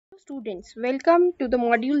students, welcome to the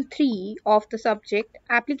module 3 of the subject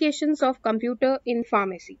Applications of Computer in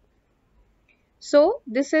Pharmacy. So,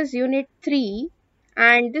 this is unit 3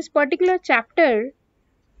 and this particular chapter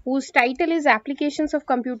whose title is Applications of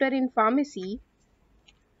Computer in Pharmacy,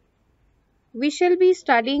 we shall be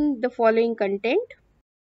studying the following content.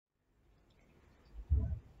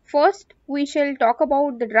 First, we shall talk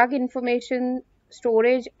about the drug information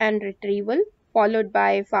storage and retrieval, followed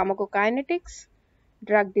by pharmacokinetics,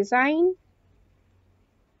 drug design,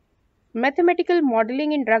 mathematical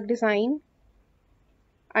modeling in drug design.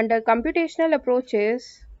 Under computational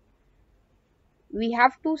approaches, we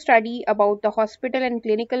have to study about the hospital and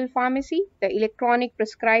clinical pharmacy, the electronic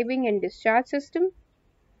prescribing and discharge system,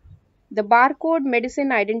 the barcode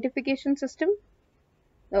medicine identification system,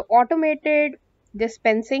 the automated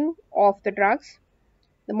dispensing of the drugs,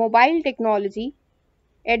 the mobile technology,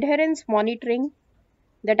 adherence monitoring,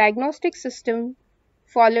 the diagnostic system,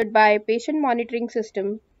 followed by patient monitoring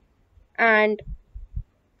system, and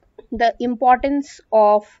the importance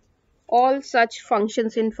of all such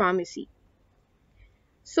functions in pharmacy.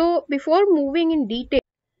 So, before moving in detail,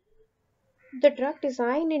 the drug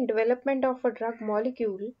design and development of a drug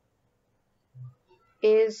molecule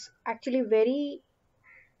is actually very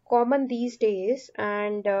common these days,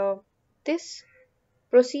 and this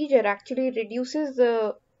procedure actually reduces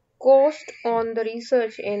the cost on the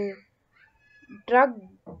research in drug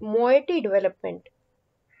moiety development.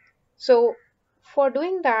 So, for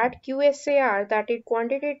doing that, QSAR, that is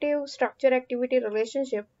quantitative structure activity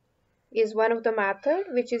relationship, is one of the method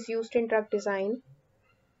which is used in drug design.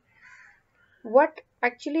 What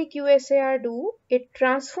actually QSAR do? It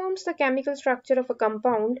transforms the chemical structure of a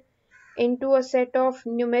compound into a set of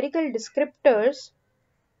numerical descriptors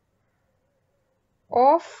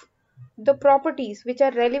of the properties which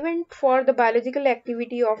are relevant for the biological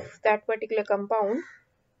activity of that particular compound,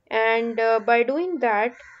 and by doing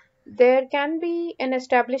that there can be an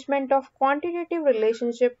establishment of quantitative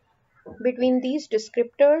relationship between these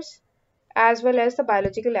descriptors as well as the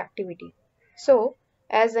biological activity. So,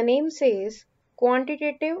 as the name says,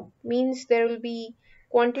 quantitative means there will be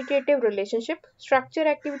quantitative relationship. Structure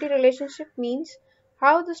activity relationship means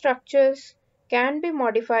how the structures can be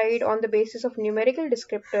modified on the basis of numerical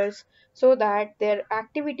descriptors so that their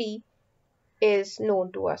activity is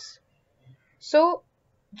known to us. So,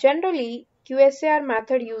 generally, QSAR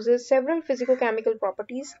method uses several physicochemical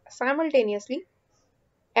properties simultaneously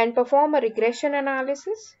and perform a regression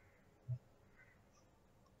analysis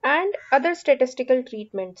and other statistical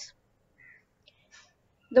treatments.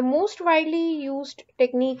 The most widely used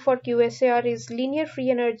technique for QSAR is linear free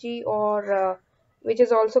energy, or which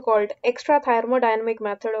is also called extra thermodynamic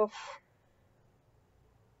method of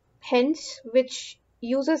Hens, which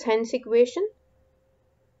uses Hens equation.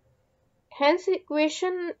 Hens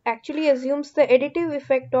equation actually assumes the additive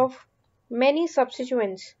effect of many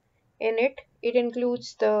substituents in it. It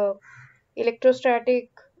includes the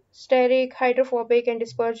electrostatic, steric, hydrophobic, and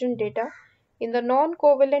dispersion data in the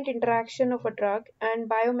non-covalent interaction of a drug and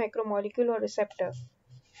biomacromolecule or receptor.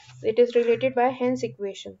 It is related by Hens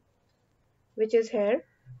equation, which is here.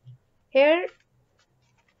 Here,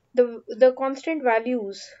 the constant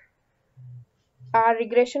values are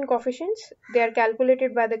regression coefficients. They are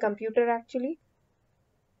calculated by the computer actually.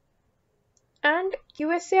 And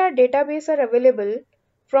QSAR database are available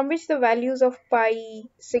from which the values of pi,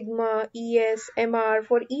 sigma, ES, MR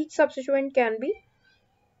for each substituent can be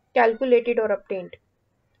calculated or obtained.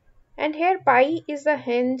 And here pi is the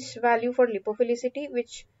Hens value for lipophilicity,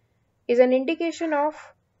 which is an indication of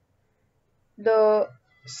the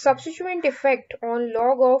substituent effect on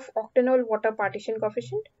log of octanol water partition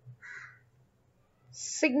coefficient.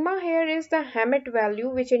 Sigma here is the Hammett value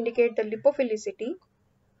which indicate the lipophilicity.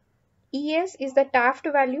 ES is the Taft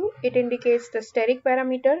value, it indicates the steric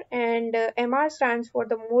parameter, and MR stands for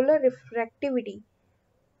the molar refractivity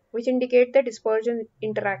which indicate the dispersion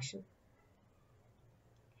interaction.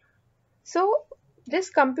 So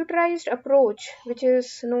this computerized approach, which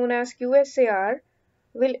is known as QSAR,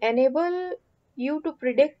 will enable you to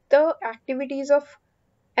predict the activities of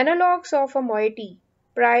analogs of a moiety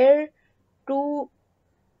prior to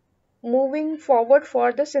moving forward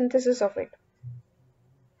for the synthesis of it.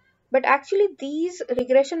 But actually these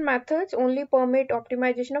regression methods only permit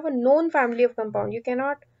optimization of a known family of compound. You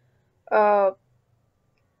cannot uh,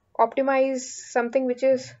 optimize something which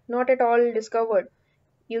is not at all discovered.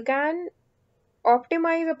 You can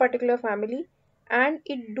optimize a particular family and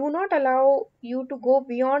it do not allow you to go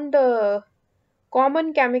beyond the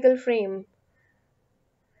common chemical frame.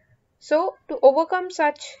 So to overcome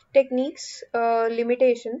such techniques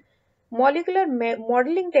limitation, molecular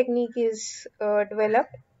modeling technique is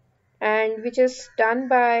developed, and which is done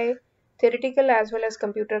by theoretical as well as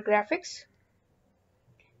computer graphics.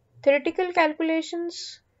 Theoretical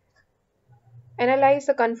calculations analyze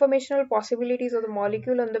the conformational possibilities of the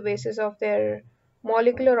molecule on the basis of their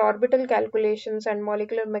molecular orbital calculations and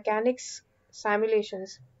molecular mechanics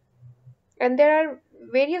simulations. And there are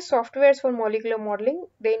various softwares for molecular modeling.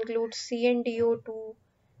 They include CNDO2,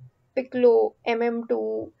 Piccolo,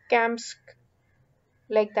 MM2, CAMSC,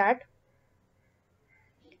 like that.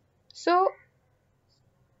 So,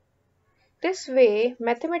 this way,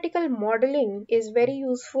 mathematical modeling is very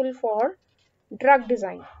useful for drug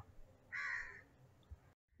design.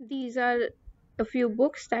 These are a few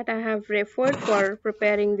books that I have referred for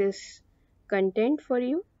preparing this content for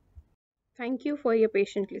you. Thank you for your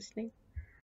patient listening.